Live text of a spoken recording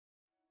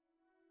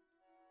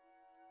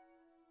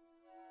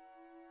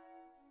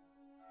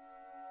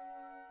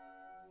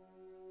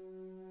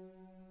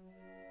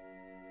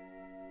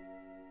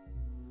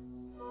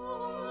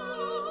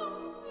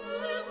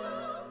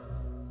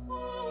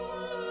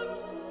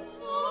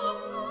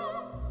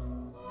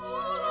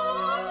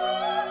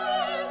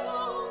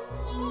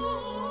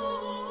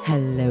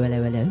Hello,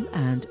 hello, hello,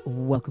 and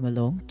welcome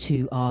along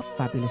to our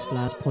Fabulous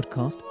Flowers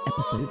podcast,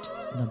 episode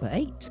number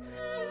 8,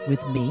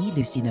 with me,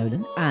 Lucy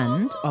Nolan,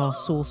 and our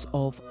source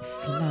of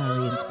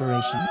flowery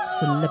inspiration,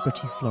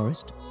 celebrity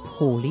florist,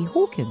 Paulie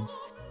Hawkins.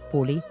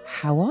 Paulie,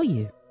 how are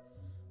you?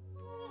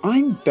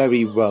 I'm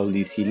very well,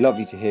 Lucy.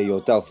 Lovely to hear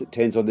your dulcet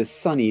tones on this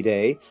sunny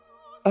day.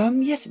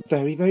 Yes,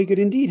 very, very good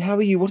indeed. How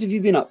are you? What have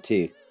you been up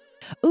to?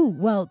 Oh,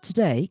 well,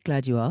 today,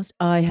 glad you asked,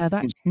 I have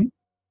actually Mhm.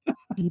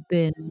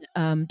 been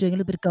doing a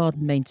little bit of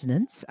garden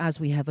maintenance as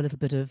we have a little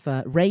bit of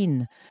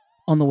rain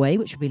on the way,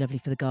 which would be lovely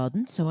for the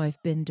garden. So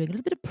I've been doing a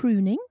little bit of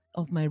pruning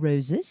of my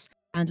roses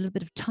and a little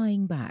bit of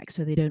tying back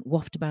so they don't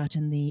waft about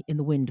in the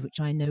wind, which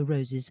I know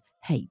roses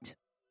hate.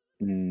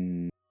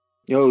 Mm.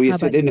 Oh, How yes.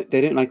 So about they you? don't,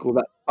 they don't like all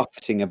that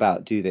buffeting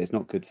about, do they? It's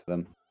not good for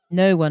them.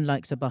 No one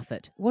likes a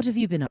buffet. What have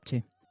you been up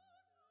to?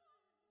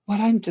 Well,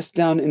 I'm just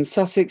down in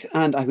Sussex,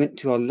 and I went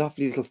to our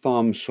lovely little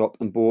farm shop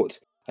and bought.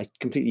 I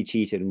completely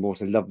cheated and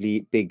bought a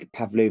lovely big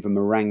pavlova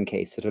meringue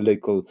case that a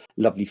local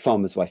lovely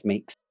farmer's wife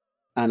makes.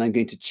 And I'm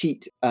going to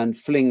cheat and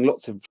fling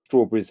lots of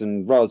strawberries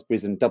and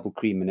raspberries and double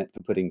cream in it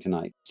for pudding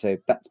tonight. So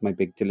that's my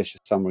big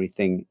delicious summery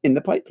thing in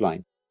the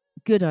pipeline.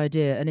 Good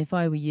idea. And if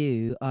I were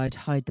you, I'd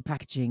hide the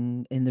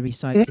packaging in the Mm.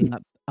 recycling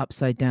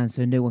upside down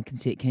so no one can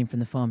see it came from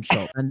the farm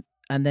shop,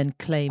 and then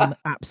claim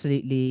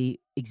absolutely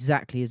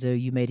exactly as though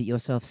you made it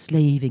yourself,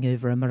 slaving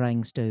over a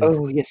meringue stove.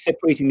 Oh, yes,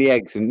 separating the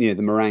eggs and, the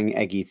meringue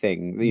eggy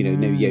thing, no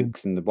Mm,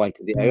 yolks and the white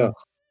of the egg. mm. Oh,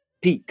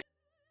 peaks,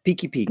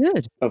 peaky peaks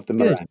Good, of the good.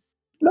 meringue.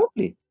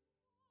 Lovely.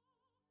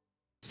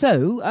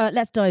 So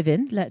let's dive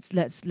in. Let's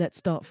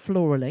start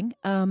floraling.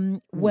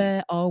 Mm.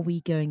 Where are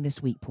we going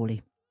this week,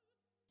 Paulie?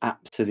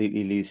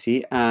 Absolutely,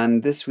 Lucy.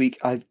 And this week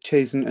I've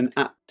chosen an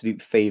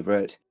absolute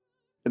favourite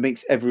that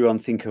makes everyone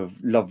think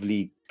of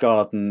lovely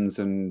gardens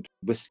and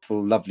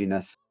wistful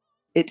loveliness.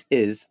 It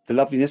is the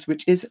loveliness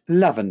which is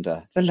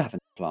lavender, the lavender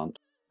plant.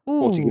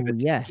 Or to give Oh it,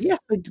 yes. yes,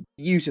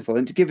 beautiful,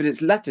 and to give it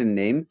its Latin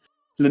name,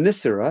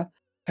 Lonicera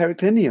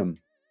periclinium,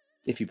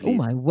 if you Oh please.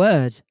 my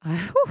word.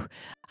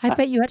 I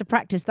bet you had to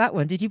practice that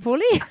one, did you,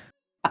 Paulie?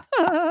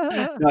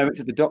 No, I went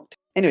to the doctor.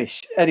 Anyway,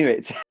 anyway,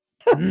 it's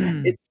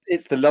Mm.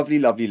 it's the lovely,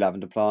 lovely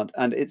lavender plant,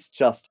 and it's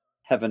just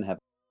heaven, heaven.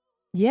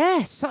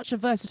 Yes, such a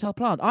versatile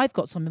plant. I've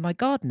got some in my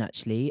garden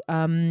actually.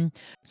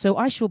 So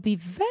I shall be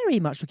very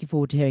much looking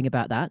forward to hearing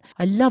about that.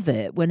 I love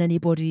it when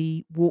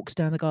anybody walks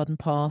down the garden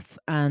path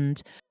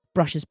and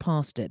brushes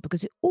past it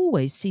because it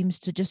always seems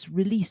to just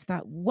release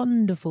that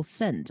wonderful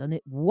scent and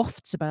it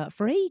wafts about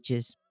for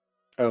ages.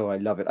 Oh, I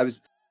love it. I was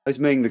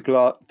mowing the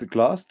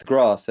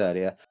grass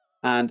earlier,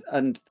 and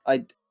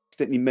I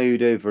accidentally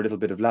mowed over a little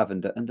bit of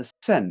lavender, and the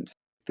scent,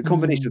 the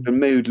combination of Mm. the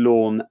mowed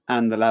lawn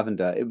and the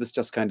lavender, it was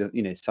just kind of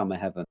summer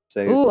heaven.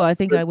 So, Oh, I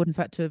think but I would in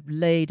fact have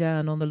lay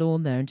down on the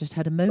lawn there and just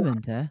had a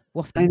moment there, I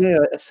wafting.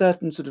 know a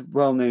certain sort of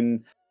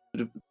well-known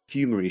sort of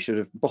perfumery should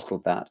have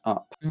bottled that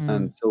up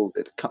and Mm. sold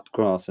it, cut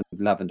grass and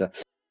lavender.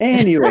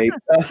 Anyway,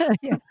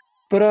 Yeah.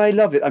 but I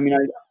love it. I mean,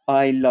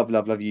 I love,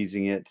 love, love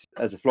using it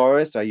as a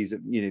florist. I use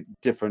it,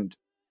 different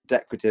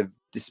decorative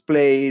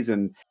displays,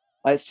 and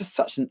it's just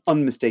such an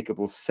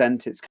unmistakable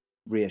scent. It's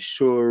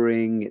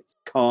reassuring, it's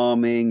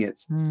calming,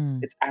 it's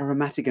Mm. it's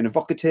aromatic and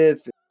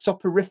evocative, it's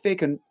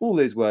soporific, and all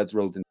those words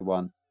rolled into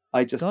one.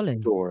 I just Golly.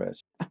 adore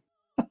it.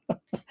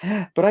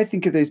 But I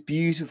think of those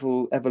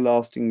beautiful,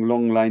 everlasting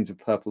long lines of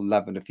purple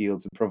lavender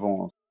fields in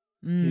Provence.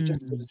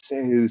 Just sort Mm. of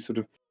so sort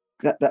of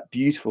that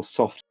beautiful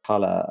soft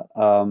colour.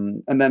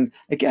 And then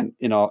again,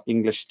 in our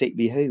English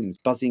stately homes,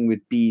 buzzing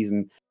with bees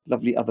and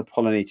lovely other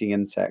pollinating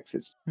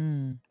insects.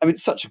 Mm.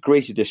 It's such a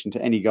great addition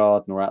to any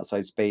garden or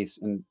outside space,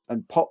 and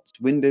pots,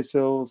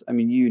 windowsills. I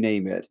mean, you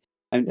name it.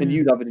 And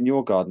you Mm. love it in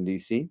your garden, do you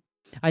see?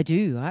 I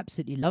do. I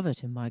absolutely love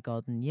it in my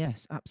garden.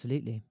 Yes,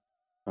 absolutely.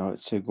 Oh,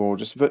 it's so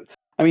gorgeous. But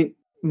I mean,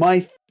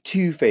 my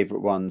two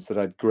favourite ones that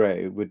I'd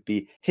grow would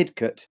be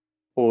Hidcote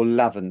or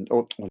lavender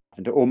or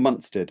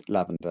Munstead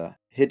lavender.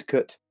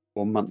 Hidcote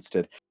or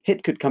Munstead.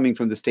 Hidcote coming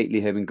from the stately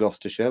home in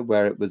Gloucestershire,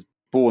 where it was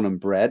born and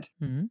bred.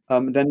 Mhm.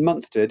 Then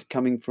Munstead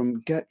coming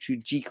from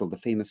Gertrude Jekyll, the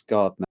famous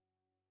gardener,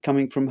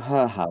 coming from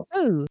her house.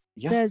 Oh,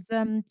 Yeah, there's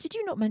did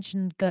you not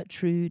mention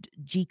Gertrude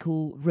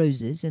Jekyll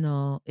roses in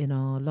our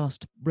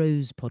last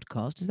rose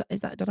podcast?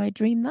 Is that did I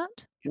dream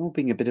that? you're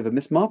being a bit of a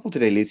Miss Marple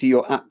today, Lucy.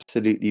 You're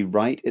absolutely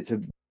right.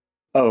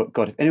 Oh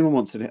God, if anyone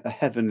wants a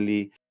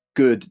heavenly,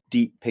 good,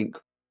 deep pink,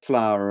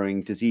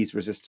 flowering,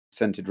 disease-resistant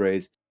scented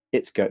rose,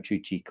 it's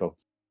Gertrude Jekyll.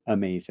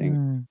 Amazing.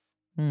 Mm.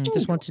 Mm. Ooh.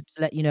 Just wanted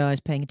to let you know I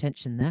was paying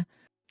attention there.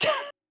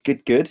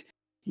 Good, good.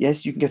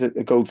 Yes, you can get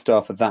a gold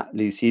star for that,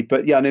 Lucy.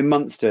 But yeah, no,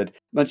 Munstead.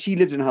 But she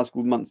lived in a house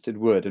called Munstead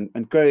Wood,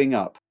 and growing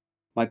up,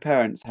 my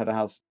parents had a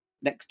house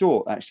next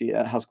door, actually,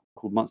 a house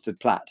called Munstead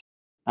Platt.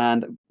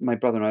 And my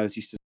brother and I always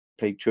used to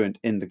play truant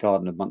in the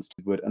garden of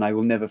Munstead Wood, and I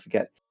will never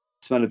forget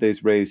the smell of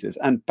those roses.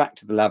 And back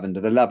to the lavender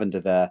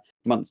there,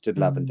 Munstead Mm.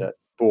 lavender,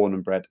 born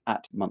and bred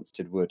at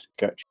Munstead Wood,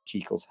 Gertrude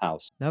Jekyll's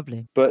house.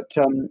 Lovely. But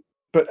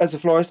as a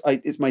florist,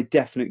 it's my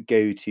definite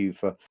go-to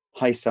for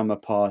high summer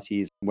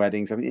parties and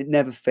weddings. I mean, it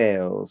never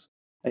fails.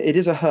 It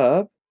is a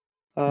herb,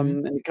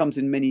 Mm. and it comes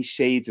in many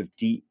shades of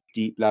deep.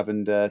 deep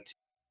lavender to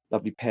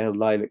lovely pale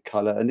lilac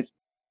colour, and if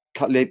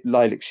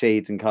lilac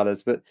shades and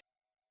colours, but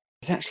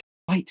it's actually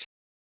quite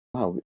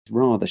well, it's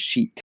rather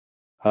chic.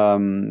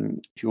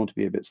 If you want to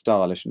be a bit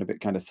stylish and a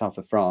bit kind of south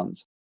of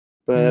France,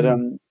 but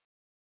Mm.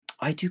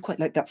 I do quite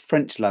like that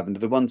French lavender,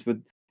 the ones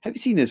with. Have you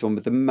seen this one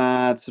with the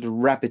mad sort of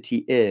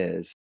rabbity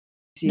ears?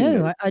 Seen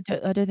No, those?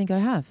 I don't think I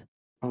have.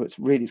 Oh,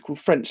 it's called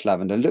French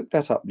lavender. Look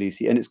that up,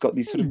 Lucy, and it's got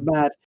these sort of Hmm,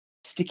 mad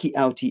sticky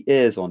outy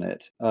ears on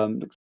it.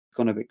 Looks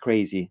gone a bit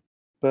crazy,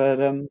 but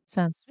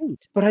sounds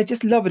sweet. I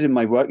just love it in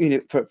my work.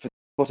 For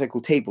what I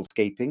call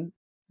tablescaping,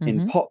 in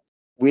Mhm. pot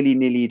willy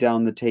nilly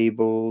down the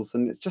tables,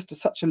 and it's just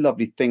such a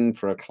lovely thing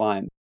for a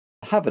client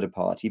to have at a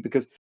party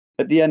because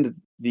at the end of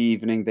the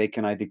evening they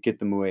can either give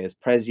them away as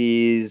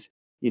prezzies,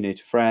 to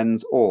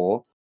friends,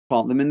 or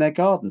plant them in their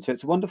garden. So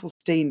it's a wonderful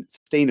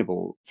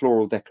sustainable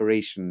floral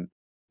decoration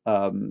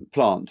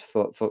plant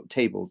for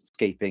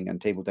tablescaping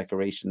and table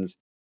decorations.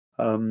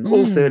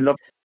 Also, Mm. another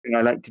thing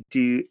I like to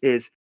do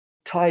is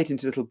tie it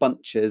into little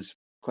bunches,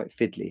 quite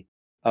fiddly.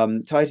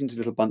 Tie it into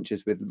little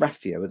bunches with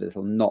raffia with a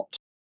little knot,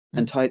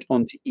 and Mm. tie it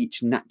onto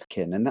each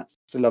napkin, and that's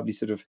just a lovely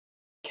sort of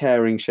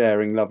caring,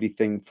 sharing, lovely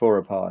thing for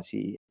a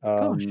party.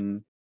 Gosh.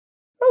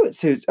 Oh, it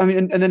suits. I mean,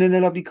 and then in a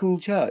lovely cool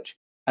church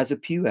as a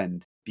pew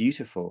end,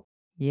 beautiful.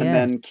 And Yes.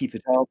 then keep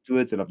it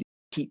afterwards, a lovely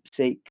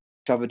keepsake,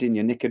 shove it in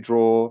your knicker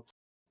drawer.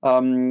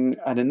 And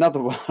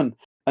another one,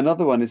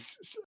 another one is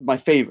my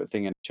favourite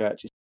thing in a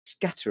church is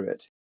scatter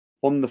it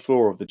on the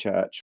floor of the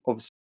church.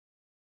 Obviously,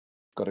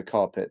 got a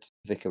carpet,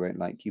 vicar won't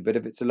like you. But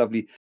if it's a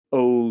lovely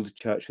old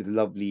church with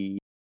lovely,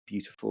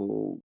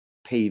 beautiful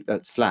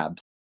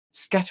slabs,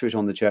 scatter it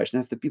on the church, and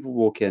as the people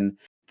walk in,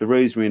 the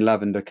rosemary and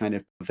lavender kind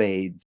of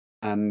pervades,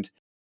 and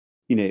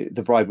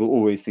the bride will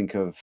always think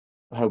of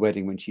her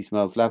wedding when she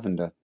smells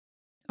lavender.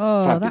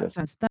 Oh, Fabulous.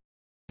 that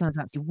sounds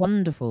absolutely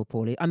wonderful,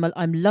 Paulie.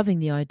 I'm loving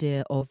the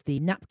idea of the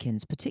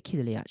napkins,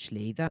 particularly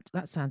actually. That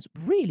sounds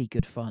really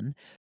good fun.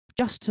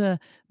 Just to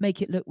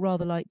make it look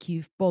rather like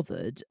you've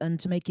bothered and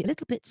to make it a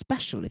little bit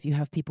special if you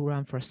have people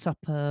round for a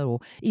supper or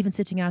even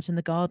sitting out in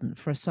the garden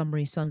for a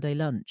summery Sunday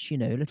lunch, a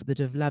little bit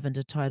of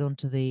lavender tied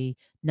onto the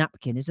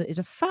napkin is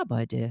a fab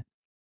idea.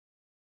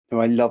 Oh,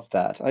 I love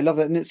that. I love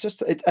that, and it's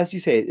just as you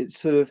say, it's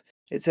sort of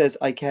it says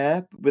I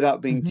care without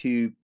being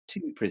Mhm.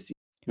 too prissy.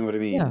 You know what I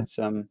mean? Yeah. It's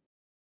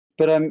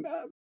but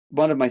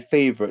one of my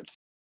favorite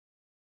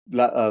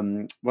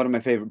one of my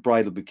favorite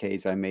bridal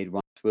bouquets I made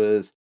once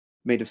was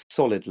made of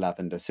solid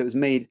lavender. So it was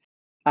made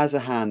as a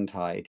hand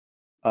tied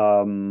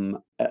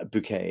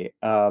bouquet,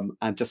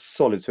 and just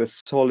solid, so a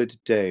solid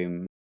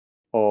dome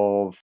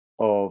of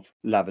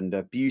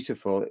lavender,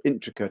 beautiful,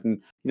 intricate,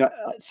 and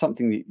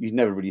something that you've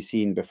never really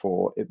seen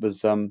before. It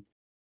was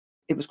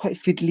quite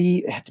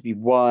fiddly. It had to be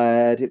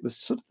wired. It was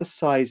sort of the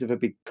size of a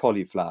big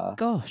cauliflower,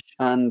 Gosh.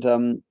 and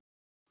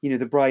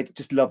the bride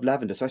just loved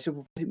lavender. So I said,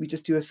 well, why don't we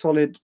just do a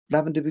solid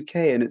lavender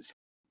bouquet? And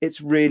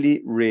it's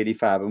really, really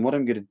fab. And what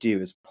I'm going to do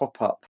is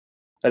pop up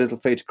a little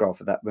photograph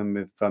of that when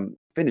we've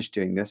finished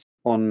doing this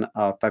on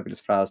our Fabulous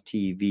Flowers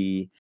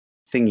TV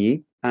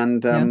thingy,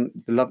 and Yeah.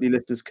 the lovely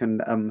listeners can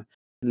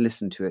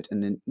listen to it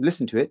and then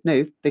listen to it.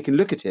 No, they can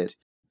look at it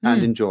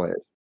and Mm. enjoy it.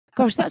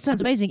 Gosh, that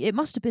sounds amazing. It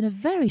must have been a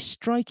very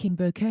striking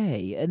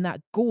bouquet and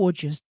that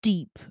gorgeous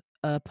deep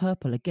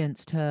purple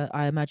against her,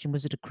 I imagine,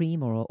 was it a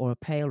cream or a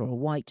pale or a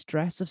white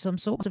dress of some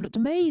sort? It looked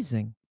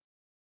amazing.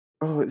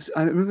 Oh,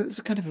 I remember it was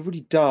a kind of a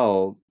really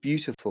dull,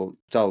 beautiful,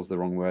 dull's the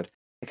wrong word,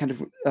 a kind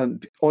of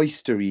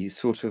oystery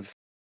sort of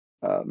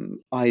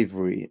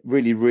ivory,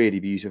 really, really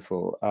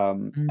beautiful.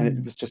 And it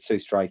Mm. was just so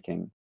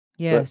striking. But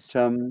Yes.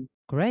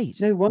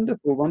 Great.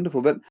 wonderful,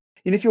 wonderful. But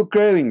if you're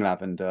growing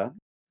lavender,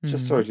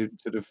 just Mhm. sorry to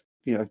sort of,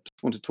 I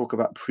just want to talk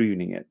about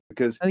pruning it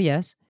because Oh,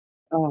 yes.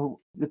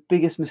 the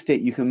biggest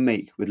mistake you can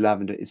make with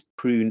lavender is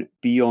prune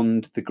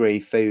beyond the grey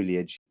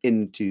foliage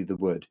into the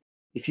wood.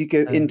 If you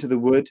go Oh. into the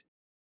wood,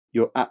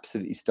 you're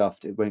absolutely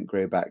stuffed. It won't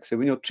grow back. So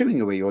when you're trimming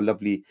away your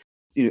lovely,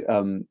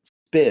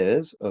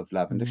 spears of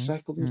lavender, should Mhm.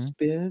 I call them Mhm.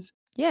 spears?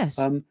 Yes.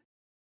 Um,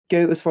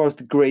 Go as far as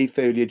the grey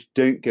foliage.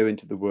 Don't go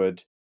into the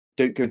wood.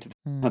 Don't go into the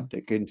Mm.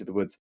 don't go into the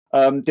woods.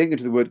 Don't go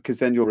into the wood because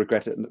then you'll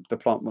regret it, and the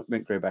plant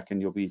won't grow back,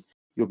 and you'll be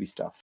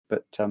stuffed.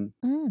 But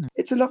Mm.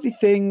 it's a lovely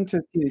thing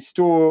to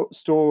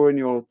store in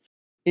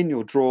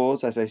your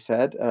drawers, as I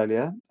said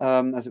earlier,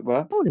 as it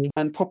were, Surely.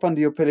 and pop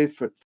under your pillow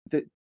for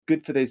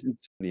good for those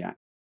insomniacs.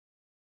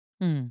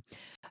 Mm.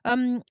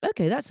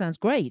 Okay, that sounds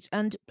great.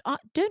 And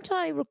don't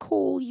I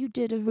recall you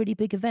did a really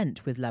big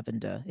event with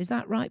lavender? Is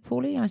that right,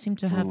 Paulie? I seem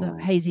to have that Oh.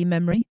 hazy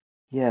memory.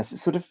 Yes,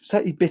 it's sort of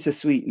slightly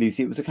bittersweet,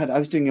 Lucy. It was I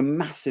was doing a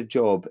massive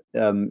job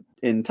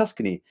in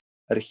Tuscany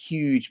at a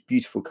huge,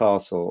 beautiful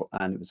castle,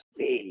 and it was a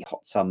really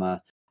hot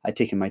summer. I'd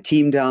taken my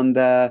team down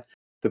there.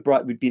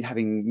 We'd been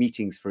having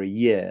meetings for a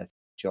year.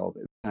 Job,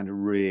 it was kind of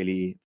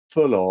really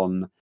full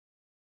on,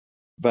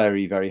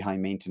 very, very high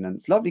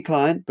maintenance. Lovely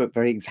client, but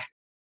very exact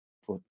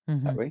that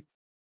Mhm. way.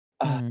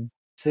 Uh, Mm.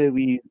 so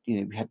we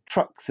had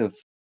trucks of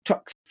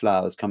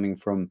flowers coming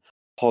from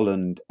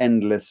Holland,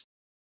 endless,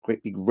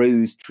 great big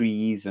rose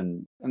trees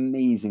and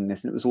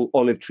amazingness, and it was all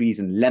olive trees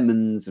and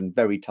lemons and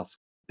very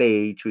Tuscan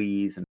bay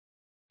trees and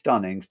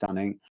stunning,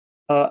 stunning.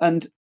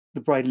 And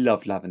the bride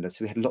loved lavender,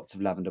 so we had lots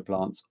of lavender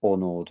plants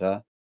on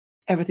order.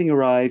 Everything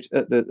arrived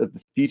at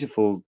this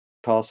beautiful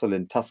castle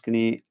in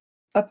Tuscany,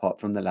 apart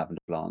from the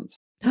lavender plants.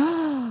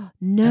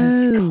 And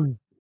she can't No.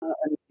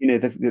 and, you know,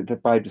 the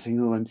bride was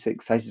saying, "Oh, I'm so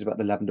excited about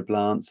the lavender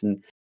plants,"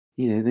 and,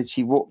 you know, then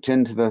she walked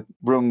into the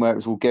room where it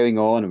was all going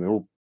on, and we were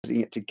all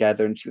putting it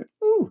together, and she went,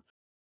 "Ooh,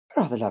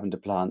 where are the lavender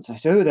plants?" I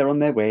said, "Oh, they're on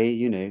their way,"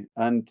 you know,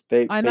 and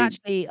they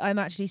I'm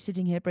actually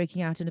sitting here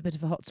breaking out in a bit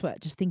of a hot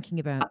sweat just thinking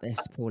about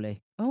this,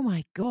 Paulie. Oh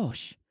my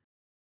gosh.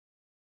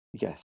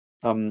 yes.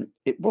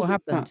 It What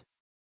wasn't that happened?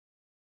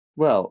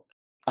 well.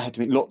 I had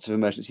to make lots of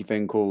emergency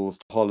phone calls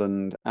to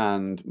Holland,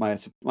 and my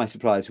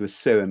suppliers, who were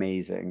so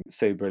amazing,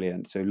 so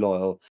brilliant, so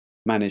loyal,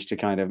 managed to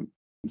kind of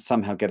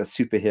somehow get a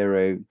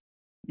superhero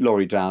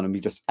lorry down, and we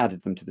just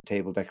added them to the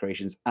table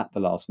decorations at the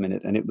last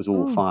minute, and it was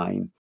all Oh,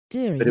 fine.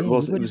 dearie But me. You it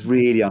would have was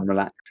really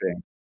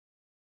unrelaxing.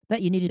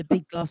 bet you needed a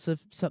big glass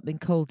of something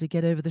cold to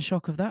get over the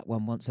shock of that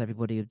one once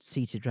everybody had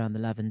seated round the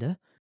lavender.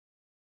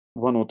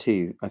 1 or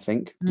 2, I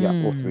think. Yeah,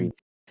 or Hmm. 3.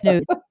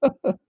 No,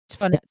 it's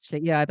funny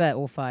actually. Yeah, I bet,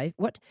 or 5.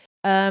 What?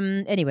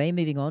 Anyway,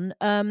 moving on.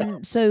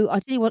 So I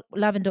tell you what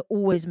lavender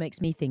always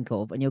makes me think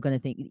of, and you're gonna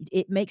think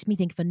it makes me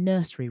think of a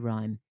nursery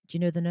rhyme. Do you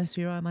know the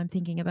nursery rhyme I'm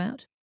thinking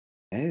about?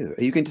 Oh,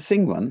 are you going to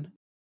sing one?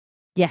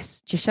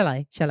 Yes. Just shall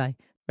I? Shall I?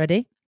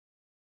 Ready?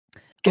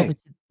 Go.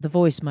 Obviously, the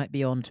voice might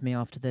be on to me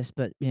after this,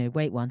 but, you know,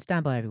 wait one.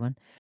 Stand by, everyone.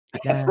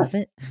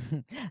 Laven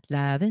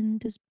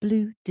Lavender's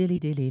blue, dilly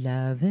dilly,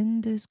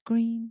 lavender's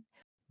green.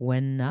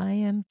 When I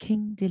am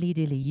king, dilly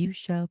dilly, you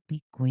shall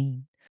be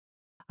queen.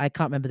 I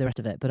can't remember the rest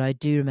of it, but I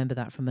do remember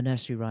that from a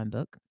nursery rhyme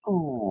book.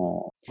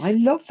 Oh, I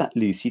love that,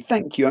 Lucy.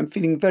 Thank you. I'm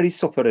feeling very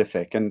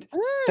soporific, and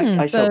thank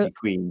I shall So be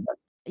queen.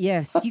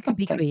 yes, you can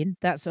be Thank queen.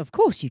 That's of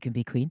course you can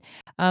be queen.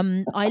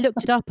 I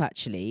looked it up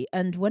actually,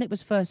 and when it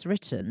was first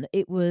written,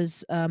 it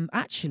was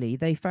actually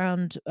they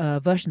found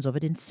versions of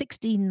it in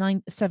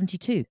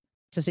 1672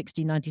 to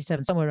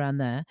 1697, somewhere around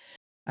there.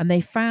 And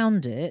they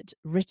found it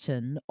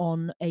written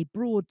on a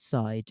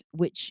broadside,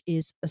 which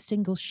is a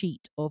single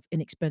sheet of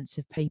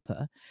inexpensive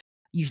paper,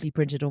 usually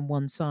printed on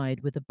one side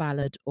with a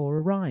ballad or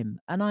a rhyme.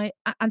 And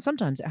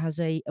sometimes it has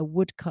a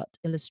woodcut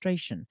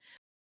illustration.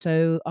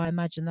 So I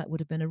imagine that would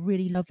have been a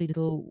really lovely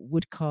little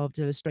wood carved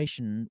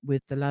illustration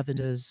with the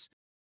lavenders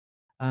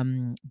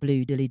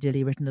blue dilly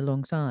dilly written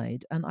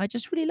alongside. And I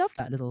just really love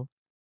that little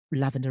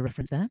lavender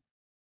reference there.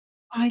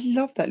 I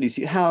love that,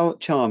 Lucy. How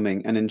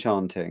charming and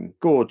enchanting.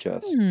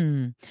 Gorgeous.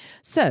 Hmm.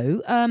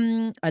 So,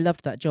 I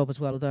loved that job as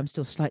well, although I'm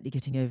still slightly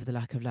getting over the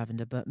lack of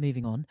lavender, but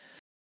moving on.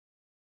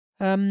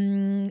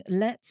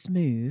 Let's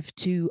move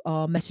to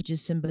our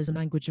messages, symbolism,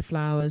 language of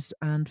flowers,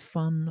 and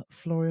fun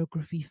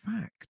florography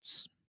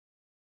facts.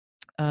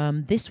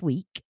 This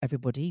week,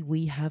 everybody,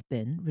 we have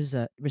been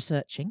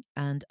researching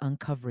and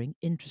uncovering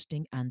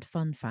interesting and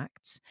fun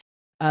facts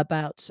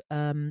about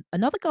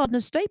another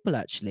gardener's staple,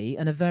 actually,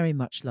 and a very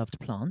much loved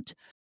plant,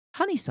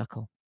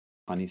 honeysuckle.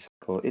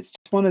 Honeysuckle. It's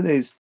just one of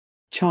those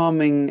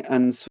charming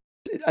and,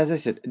 as I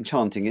said,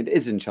 enchanting. It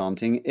is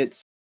enchanting.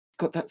 It's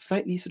got that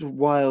slightly sort of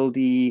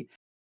wildy,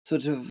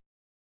 sort of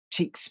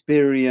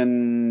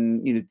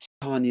Shakespearean, you know,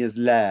 Titania's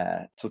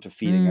Lair sort of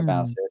feeling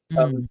about Mm, it.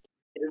 mm,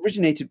 It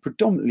originated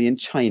predominantly in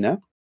China,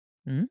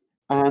 mm.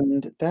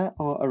 and there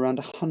are around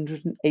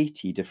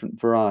 180 different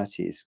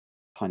varieties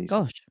of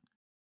honeysuckle. Gosh,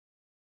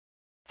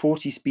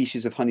 40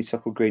 species of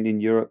honeysuckle grown in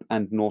Europe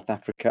and North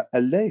Africa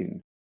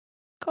alone.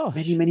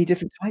 Many, gosh. many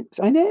different types.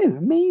 I know,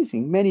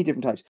 amazing. Many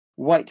different types.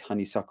 White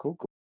honeysuckle,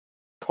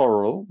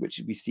 coral,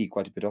 which we see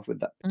quite a bit of with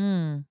that.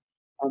 Mm,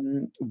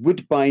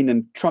 Woodbine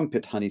and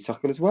trumpet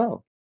honeysuckle as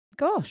well.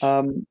 gosh.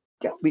 Um,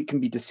 yeah, we can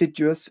be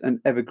deciduous and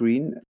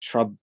evergreen,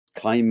 shrub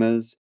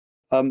climbers.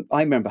 I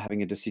remember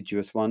having a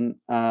deciduous one,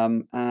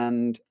 no,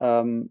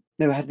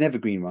 I had an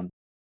evergreen one,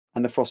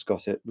 and the frost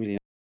got it really.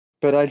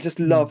 But I just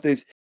Mm, love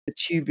those the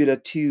tubular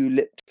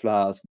two-lipped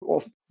flowers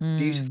of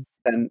beautiful mm.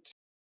 scent.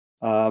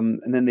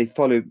 And then they're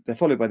followed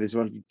by these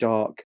really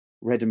dark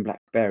red and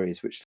black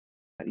berries, which are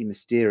slightly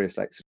mysterious,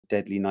 like sort of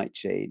deadly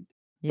nightshade.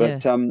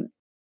 But Yes.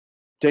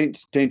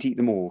 don't eat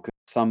them all because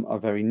some are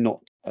very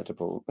not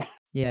edible.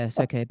 Yes,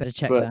 okay, better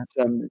check But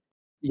that.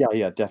 yeah,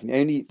 yeah,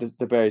 definitely. Only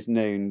the berries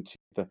known to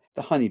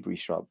the honeyberry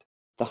shrub.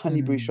 The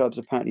honeyberry Mm, shrubs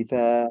apparently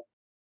they're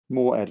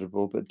more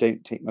edible, but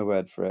don't take my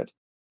word for it.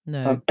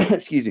 no.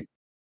 Excuse me.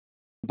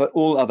 But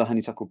all other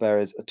honeysuckle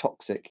berries are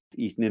toxic if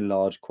eaten in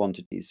large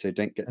quantities, so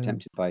don't get Oh,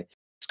 tempted by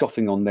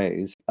scoffing on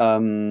those.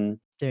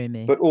 dear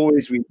me. But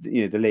always read,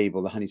 you know, the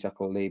label, the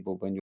honeysuckle label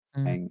when you're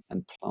Mm, buying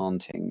and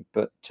planting.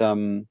 But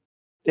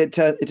it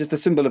is the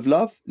symbol of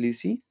love,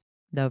 Lucy.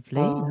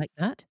 lovely, Uh, like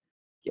that.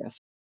 yes,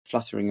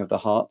 fluttering of the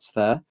hearts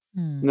there.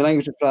 In the Mm,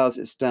 language of flowers,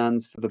 it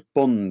stands for the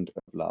bond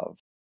of love,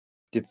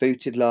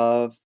 devoted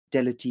love,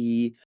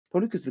 fidelity.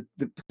 Probably because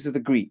of the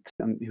Greeks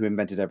who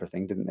invented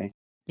everything, didn't they?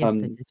 yes,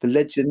 they did. The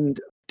legend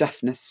of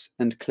Daphnis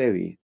and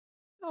Chloe.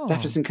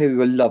 Daphnis Oh, and Chloe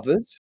were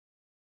lovers.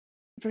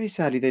 Very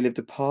sadly, they lived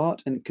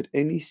apart and could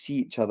only see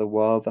each other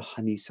while the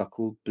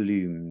honeysuckle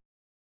bloomed.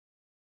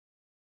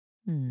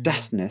 Hmm.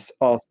 Daphnis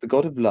asked the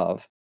god of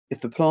love if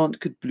the plant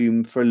could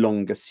bloom for a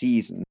longer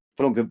season,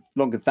 for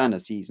longer than a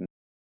season,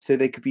 so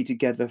they could be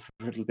together for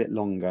a little bit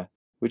longer,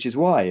 which is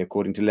why,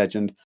 according to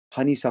legend,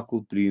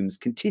 honeysuckle blooms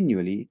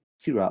continually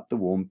throughout the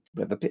warm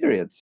weather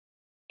periods.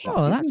 Oh,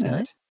 Lovely, isn't that's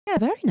nice. it? Yeah,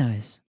 very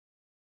nice.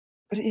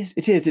 But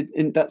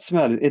in that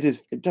smell,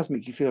 it does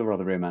make you feel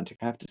rather romantic,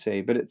 I have to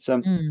say, but it's,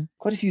 Mm.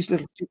 quite a few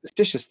little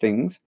superstitious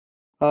things.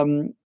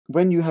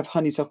 When you have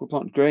honeysuckle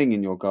plant growing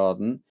in your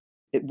garden,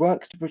 it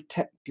works to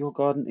protect your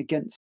garden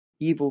against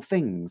evil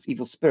things,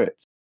 evil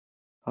spirits,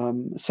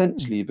 Mm.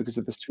 essentially because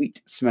of the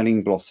sweet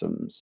smelling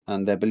blossoms,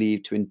 and they're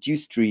believed to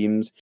induce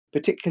dreams,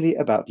 particularly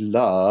about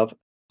love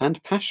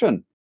and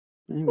passion.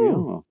 There we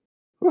Ooh. are.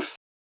 Oof.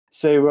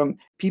 So,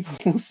 people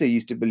also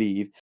used to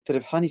believe that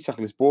if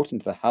honeysuckle is brought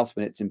into the house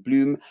when it's in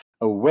bloom,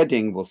 a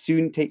wedding will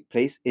soon take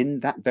place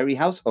in that very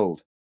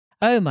household.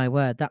 Oh my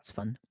word, that's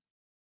fun.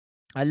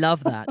 I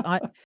love that.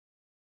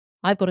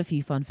 I've got a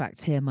few fun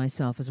facts here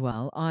myself as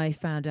well. I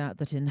found out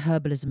that in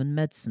herbalism and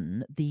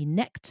medicine, the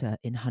nectar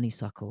in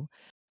honeysuckle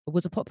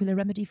was a popular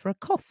remedy for a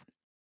cough.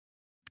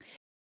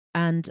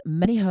 And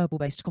many herbal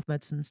based cough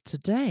medicines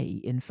today,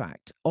 in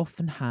fact,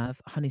 often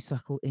have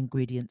honeysuckle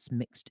ingredients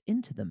mixed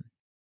into them.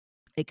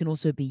 It can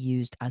also be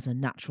used as a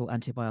natural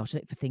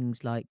antibiotic for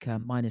things like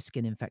minor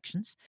skin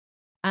infections.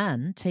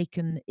 And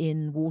taken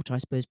in water, I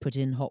suppose, put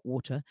in hot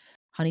water,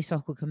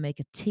 honeysuckle can make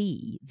a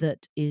tea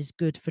that is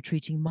good for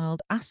treating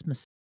mild asthma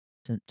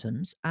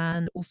symptoms,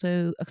 and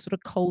also a sort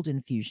of cold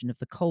infusion of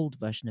the cold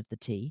version of the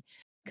tea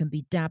can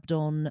be dabbed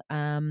on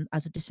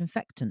as a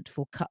disinfectant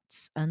for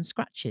cuts and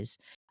scratches.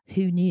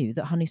 Who knew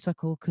that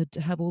honeysuckle could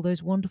have all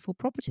those wonderful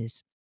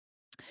properties?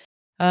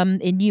 In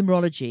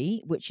numerology,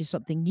 which is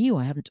something new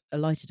I haven't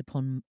alighted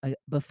upon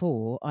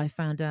before, I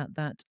found out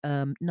that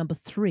number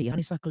three,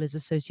 honeysuckle is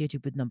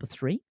associated with number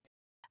three,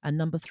 and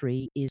number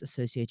three is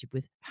associated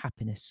with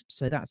happiness.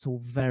 So that's all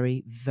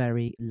very,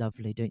 very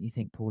lovely, don't you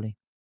think, Paulie?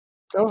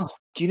 Oh,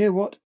 do you know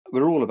what?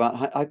 We're all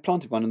about I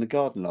planted one in the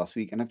garden last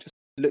week, and I've just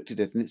looked at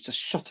it, and it's just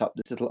shot up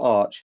this little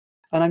arch,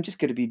 and I'm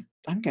going to be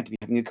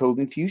having a cold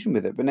infusion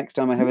with it, but next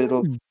time I have a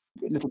Mm,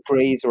 little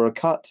graze or a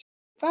cut,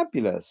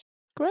 fabulous.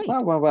 great.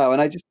 Wow, wow, wow,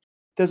 and I just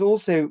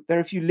there are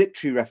a few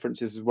literary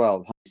references as well,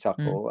 Mm.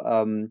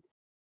 honeysuckle,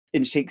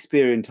 in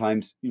Shakespearean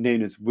times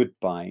known as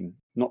woodbine,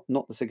 not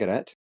the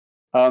cigarette,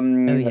 Oh,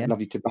 that yeah.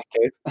 lovely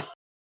tobacco.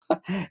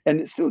 And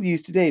it's still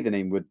used today, the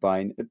name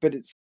woodbine, but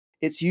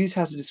it's used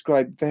how to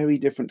describe very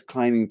different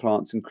climbing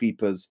plants and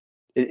creepers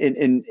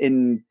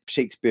in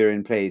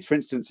Shakespearean plays. For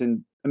instance,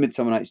 in A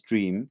Midsummer Night's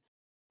Dream,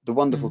 the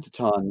wonderful Mm,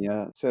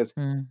 Titania says,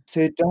 mm.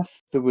 "So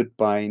doth the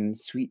woodbine,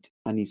 sweet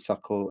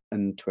honeysuckle,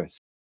 and twist."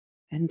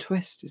 And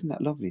twist, isn't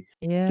that lovely?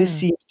 This Yeah.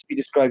 seems to be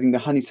describing the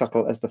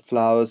honeysuckle as the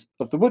flowers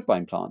of the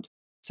woodbine plant.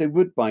 So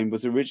woodbine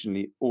was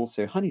originally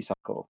also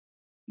honeysuckle.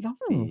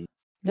 Oh, Lovely,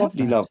 love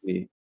lovely, that.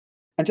 lovely.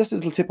 And just a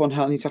little tip on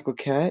honeysuckle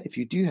care, if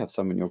you do have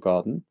some in your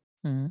garden.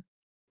 Mm.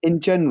 In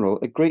general,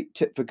 a great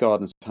tip for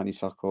gardeners with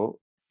honeysuckle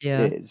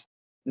Yeah. is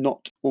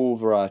not all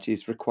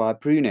varieties require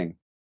pruning.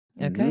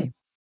 Mhm. Okay.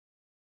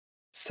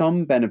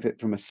 Some benefit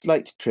from a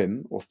slight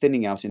trim or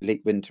thinning out in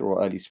late winter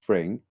or early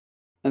spring,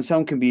 and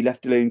some can be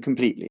left alone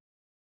completely.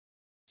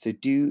 So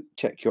do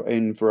check your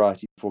own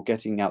variety before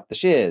getting out the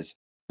shears.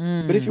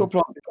 But if your Mm.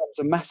 plant becomes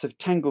a mass of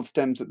tangled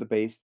stems at the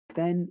base,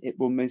 then it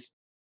will most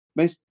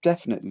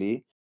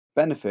definitely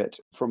benefit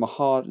from a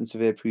hard and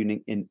severe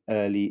pruning in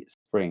early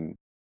spring.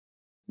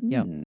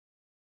 Yeah. Hmm,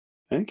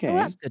 Oh,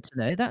 that's okay. good to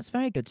know. That's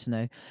very good to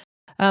know.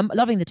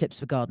 Loving the tips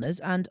for gardeners,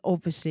 and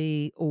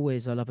obviously,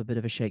 always I love a bit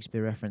of a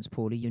Shakespeare reference,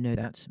 Paulie. You know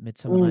that.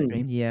 Midsummer Night Mm,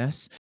 Dream,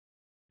 yes.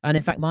 And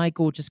in fact, my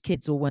gorgeous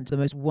kids all went to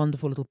the most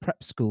wonderful little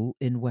prep school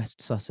in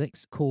West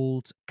Sussex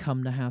called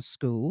Cumnor House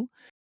School.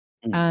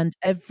 mm, And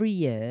every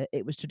year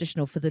it was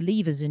traditional for the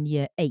leavers in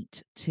year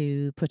eight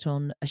to put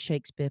on a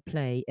Shakespeare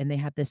play. And they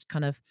had this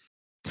kind of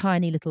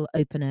tiny little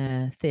open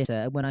air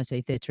theatre. When I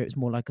say theatre, it was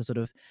more like a sort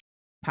of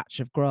patch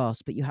of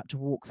grass, but you had to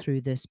walk through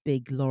this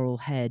big laurel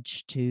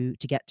hedge to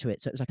get to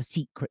it. So it was like a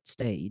secret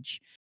stage.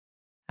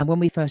 And when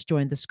we first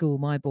joined the school,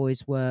 my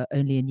boys were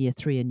only in year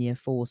three and year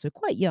four, so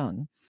quite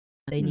young.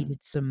 They mm,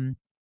 needed some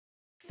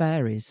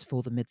fairies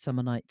for the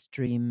Midsummer Night's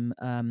Dream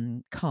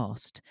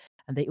cast,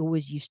 and they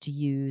always used to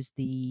use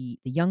the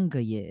younger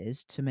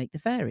years to make the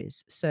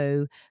fairies.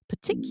 So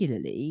mm,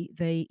 particularly,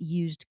 they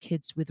used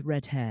kids with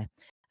red hair.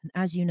 And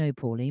as you know,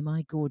 Paulie,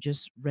 my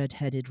gorgeous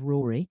red-headed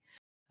Rory,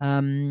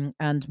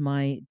 and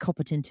my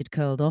copper-tinted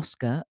curled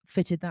Oscar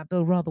fitted that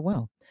bill rather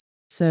well.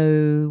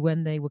 So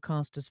when they were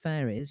cast as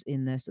fairies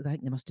in this, I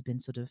think they must have been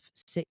sort of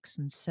 6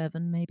 and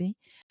 7 maybe,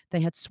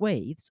 they had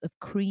swathes of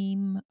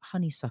cream,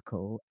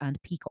 honeysuckle,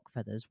 and peacock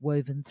feathers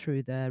woven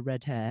through their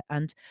red hair,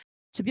 and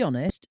to be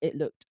honest, it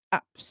looked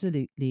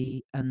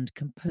absolutely and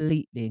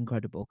completely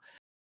incredible.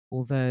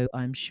 Although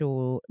I'm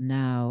sure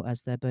now,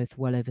 as they're both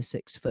well over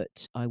 6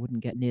 foot, I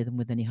wouldn't get near them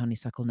with any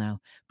honeysuckle now,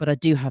 but I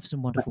do have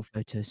some uh, wonderful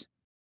photos.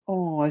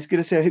 oh, I was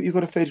gonna say, I hope you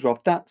got a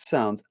photograph. That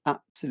sounds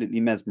absolutely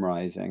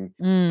mesmerizing.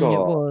 Mm,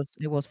 God,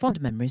 it was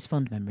fond memories,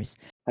 fond memories.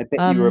 I bet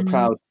you were a Um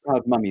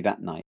proud mummy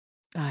that night.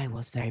 I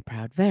was very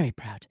proud, very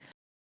proud.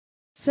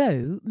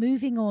 So,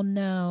 moving on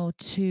now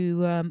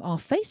to our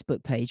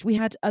Facebook page, we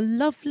had a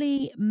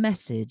lovely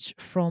message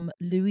from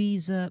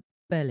Louisa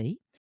Belly,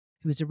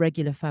 who is a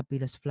regular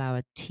Fabulous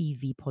Flower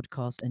TV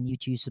podcast and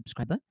YouTube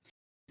subscriber.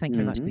 Thank you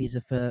very much, Hmm.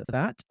 Louisa, for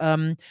that.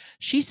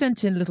 She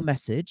sent in a little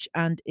message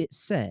and it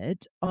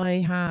said, I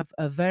have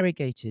a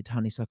variegated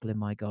honeysuckle in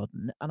my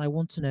garden and I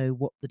want to know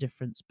what the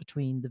difference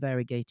between the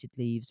variegated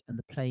leaves and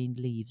the plain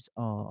leaves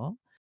are.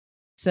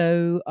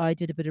 So I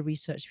did a bit of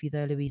research for you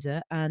there,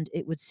 Louisa, and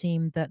it would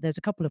seem that there's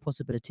a couple of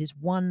possibilities.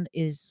 One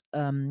is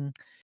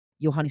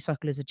your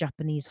honeysuckle is a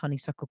Japanese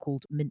honeysuckle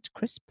called Mint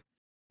Crisp,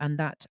 and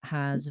that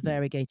has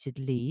variegated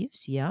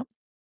leaves. Yeah.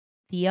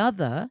 The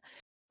other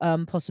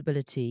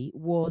possibility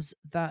was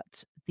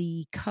that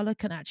the color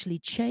can actually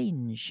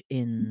change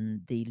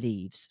in the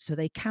leaves. So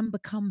they can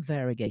become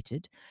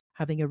variegated,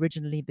 having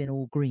originally been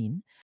all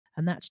green.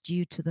 And that's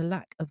due to the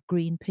lack of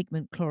green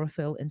pigment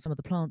chlorophyll in some of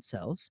the plant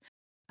cells.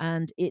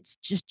 And it's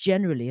just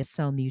generally a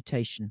cell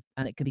mutation,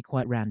 and it can be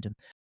quite random.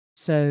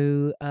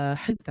 So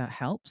hope that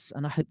helps.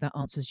 And I hope that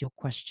answers your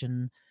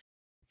question.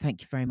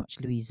 Thank you very much,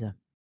 Louisa.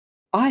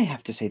 I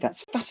have to say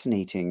that's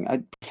fascinating.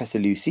 Professor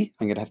Lucy,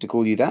 I'm going to have to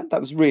call you that.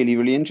 That was really,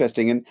 really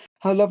interesting, and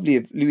how lovely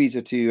of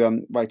Louisa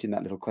to write in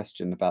that little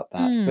question about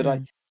that. But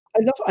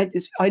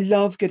Mm, I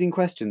love getting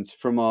questions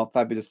from our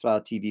Fabulous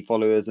Flower TV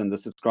followers and the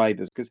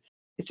subscribers because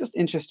it's just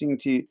interesting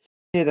to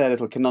hear their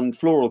little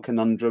floral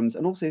conundrums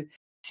and also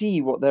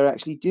see what they're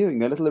actually doing,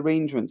 their little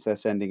arrangements they're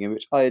sending in,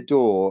 which I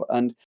adore.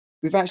 And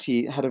we've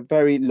actually had a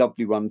very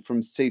lovely one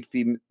from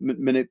Sophie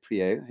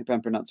Minoprio, I hope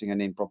I'm pronouncing her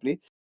name properly,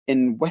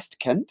 in West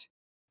Kent.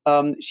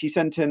 She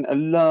sent in a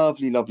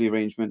lovely, lovely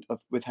arrangement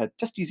with her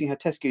just using her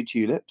Tesco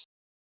tulips,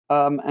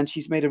 and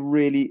she's made a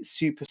really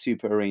super,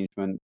 super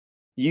arrangement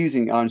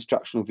using our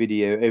instructional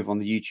video over on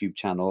the YouTube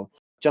channel,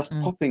 just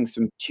mm, popping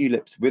some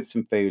tulips with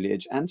some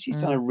foliage, and she's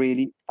done a mm,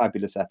 really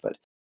fabulous effort.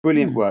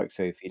 Brilliant mm. work,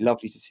 Sophie.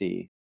 Lovely to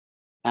see.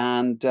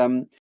 And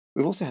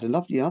we've also had a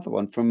lovely other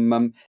one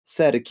from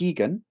Sarah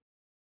Keegan,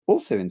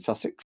 also in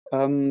Sussex.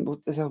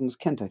 Well, this album's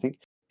Kent, I think.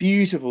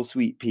 Beautiful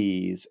sweet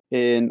peas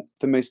in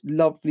the most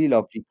lovely,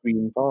 lovely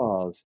green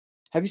vase.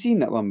 Have you seen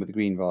that one with the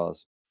green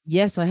vase?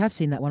 Yes, I have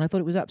seen that one. I thought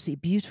it was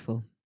absolutely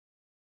beautiful.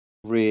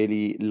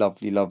 Really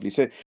lovely, lovely.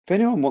 So if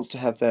anyone wants to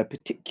have their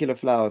particular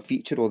flower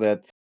featured or their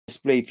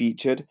display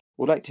featured, or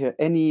would like to hear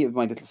any of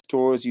my little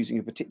stories using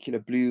a particular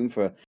bloom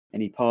for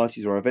any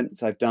parties or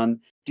events I've done,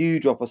 do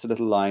drop us a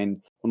little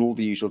line on all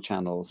the usual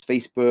channels,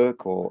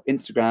 Facebook or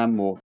Instagram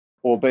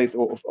or both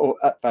or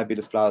at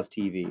Fabulous Flowers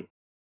TV.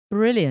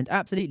 Brilliant,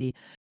 absolutely.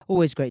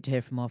 Always great to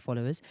hear from our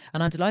followers.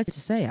 And I'm delighted to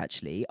say,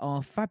 actually,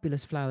 our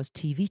Fabulous Flowers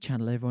TV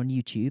channel over on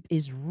YouTube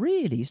is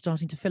really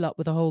starting to fill up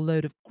with a whole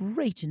load of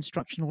great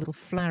instructional little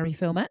flowery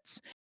filmettes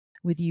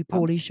with you,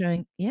 Paulie,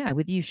 showing, yeah,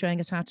 with you showing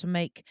us how to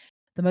make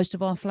the most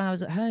of our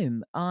flowers at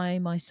home. I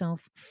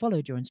myself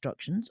followed your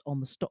instructions on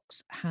the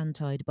Stocks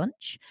hand-tied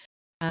bunch.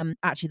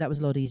 Actually, that was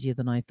a lot easier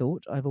than I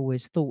thought. I've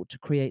always thought to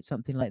create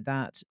something like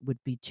that would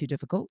be too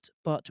difficult,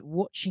 but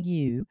watching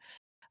you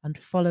and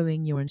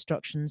following your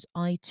instructions,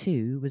 I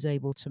too was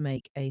able to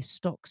make a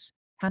stocks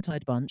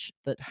hand-tied bunch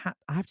that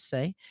I have to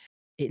say,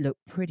 it looked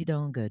pretty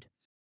darn good.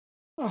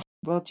 Oh,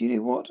 well, do you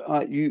know what?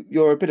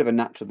 You're a bit of a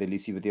natural there,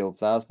 Lucy, with the old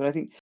flowers, but I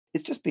think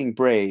it's just being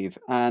brave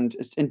and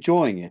just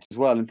enjoying it as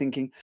well, and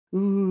thinking,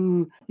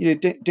 "Ooh,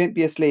 don't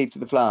be a slave to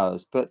the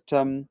flowers." But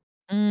Mm.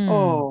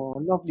 oh,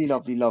 lovely,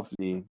 lovely,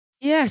 lovely.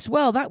 Yes,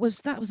 well, that was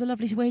a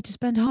lovely way to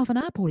spend half an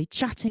hour, Paulie,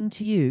 chatting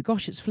to you.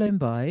 Gosh, it's flown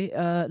by.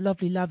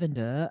 Lovely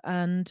lavender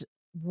and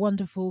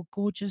wonderful,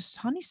 gorgeous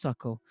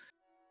honeysuckle.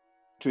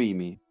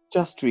 Dreamy,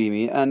 just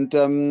dreamy. And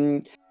I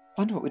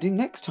wonder what we're doing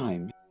next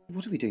time.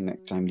 What are we doing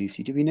next time,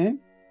 Lucy? Do we know?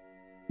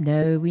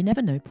 No, we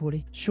never know,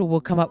 Paulie. Sure, we'll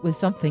come up with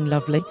something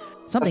lovely,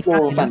 A something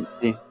floral fabulous.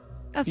 fancy.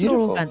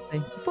 Beautiful.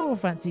 A floral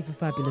fancy for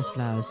fabulous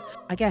flowers.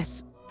 I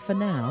guess for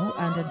now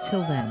and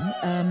until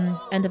then,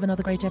 end of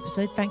another great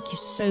episode. Thank you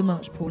so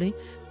much, Paulie.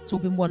 It's all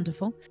been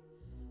wonderful.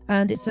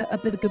 And it's a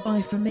bit of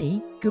goodbye from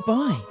me.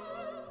 Goodbye.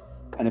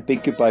 And a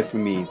big goodbye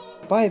from me.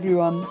 Bye,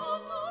 everyone.